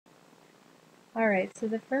Alright, so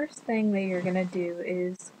the first thing that you're going to do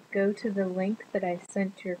is go to the link that I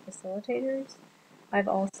sent to your facilitators. I've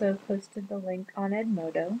also posted the link on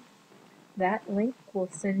Edmodo. That link will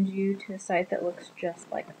send you to a site that looks just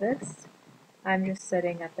like this. I'm just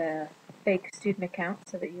setting up a fake student account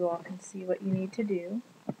so that you all can see what you need to do.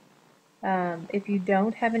 If you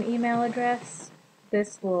don't have an email address,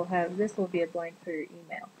 this will be a blank for your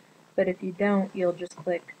email. But if you don't, you'll just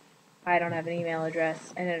click I don't have an email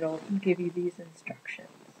address and it'll give you these instructions.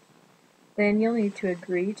 Then you'll need to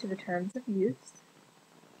agree to the terms of use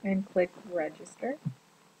and click register.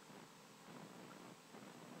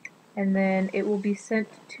 And then it will be sent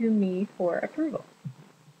to me for approval.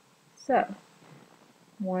 So,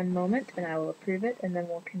 one moment and I will approve it and then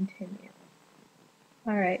we'll continue.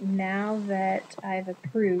 Alright, now that I've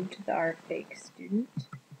approved our fake student,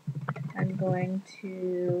 I'm going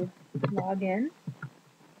to log in.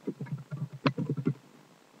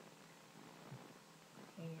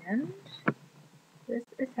 And this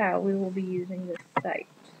is how we will be using this site.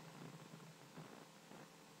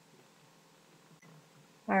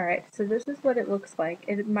 Alright, so this is what it looks like.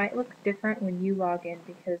 It might look different when you log in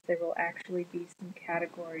because there will actually be some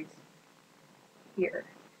categories here.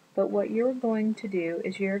 But what you're going to do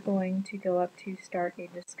is you're going to go up to start a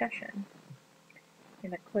discussion. I'm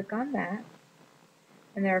going to click on that.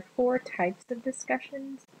 And there are 4 types of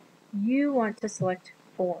discussions. You want to select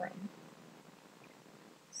forum.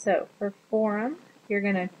 So for forum, you're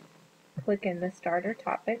going to click in the starter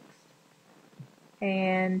topics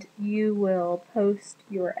and you will post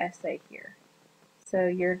your essay here. So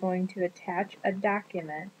you're going to attach a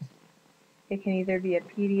document. It can either be a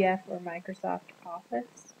PDF or Microsoft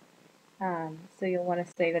Office. So you'll want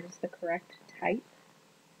to say that it's the correct type.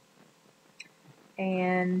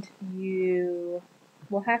 And you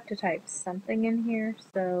will have to type something in here.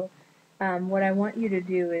 So what I want you to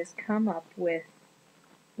do is come up with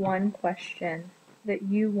one question that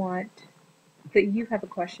you have a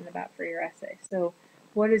question about for your essay. So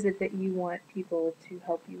what is it that you want people to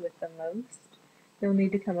help you with the most? You'll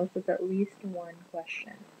need to come up with at least one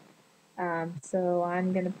question. So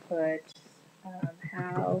I'm going to put,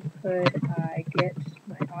 how could I get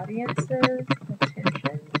my audience's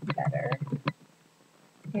attention better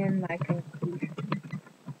in my conclusion?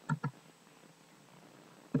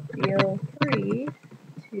 Feel free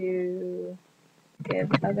to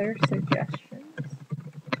give other suggestions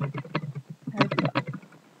as well.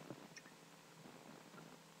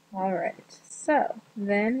 Alright, so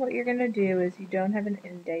then what you're going to do is you don't have an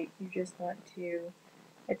end date, you just want to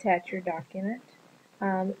attach your document.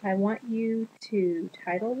 I want you to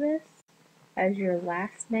title this as your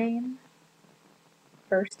last name,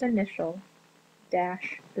 first initial,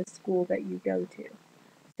 dash the school that you go to.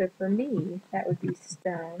 So for me, that would be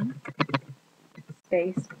Stone,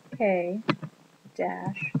 space K,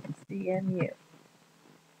 dash CMU.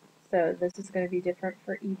 So this is going to be different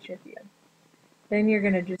for each of you. Then you're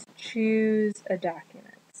going to just choose a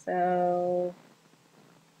document. So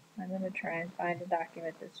I'm going to try and find a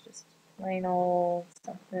document that's just plain old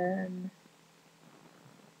something.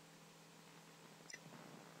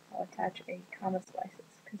 I'll attach a comma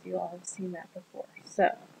slices because you all have seen that before. So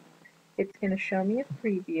it's going to show me a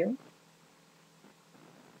preview.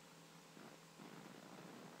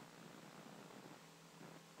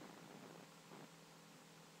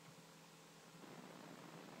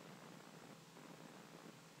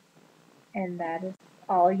 And that is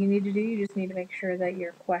all you need to do. You just need to make sure that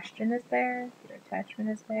your question is there, your attachment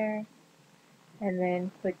is there, and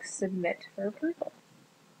then click Submit for approval.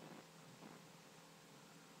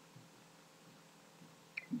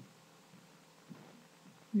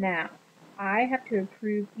 Now, I have to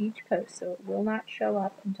approve each post, so it will not show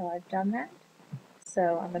up until I've done that.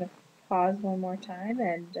 So I'm going to pause one more time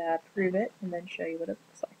and approve it and then show you what it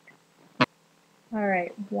looks like.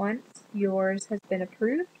 Alright, once yours has been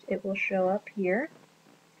approved, it will show up here.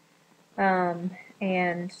 And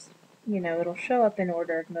it'll show up in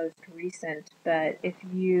order of most recent, but if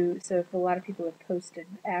a lot of people have posted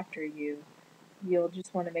after you, you'll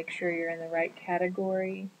just want to make sure you're in the right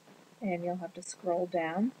category and you'll have to scroll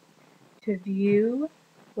down. To view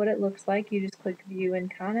what it looks like, you just click view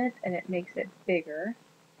and comment and it makes it bigger.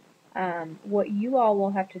 What you all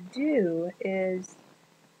will have to do is,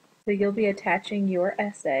 so you'll be attaching your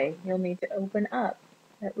essay, you'll need to open up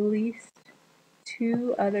at least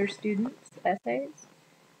 2 other students' essays,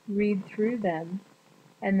 read through them,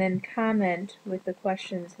 and then comment with the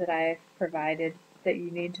questions that I've provided that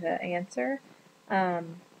you need to answer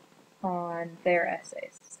on their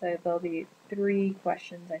essays. So there'll be 3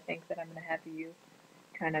 questions, I think, that I'm going to have you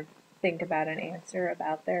kind of think about and answer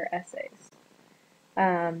about their essays.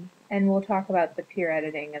 And we'll talk about the peer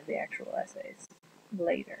editing of the actual essays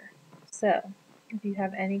later. So, if you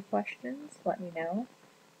have any questions, let me know.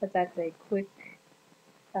 But that's a quick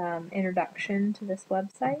introduction to this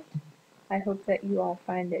website. I hope that you all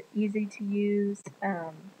find it easy to use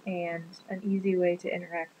and an easy way to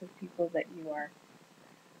interact with people that you are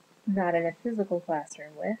not in a physical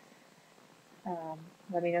classroom with.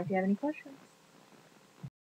 Let me know if you have any questions.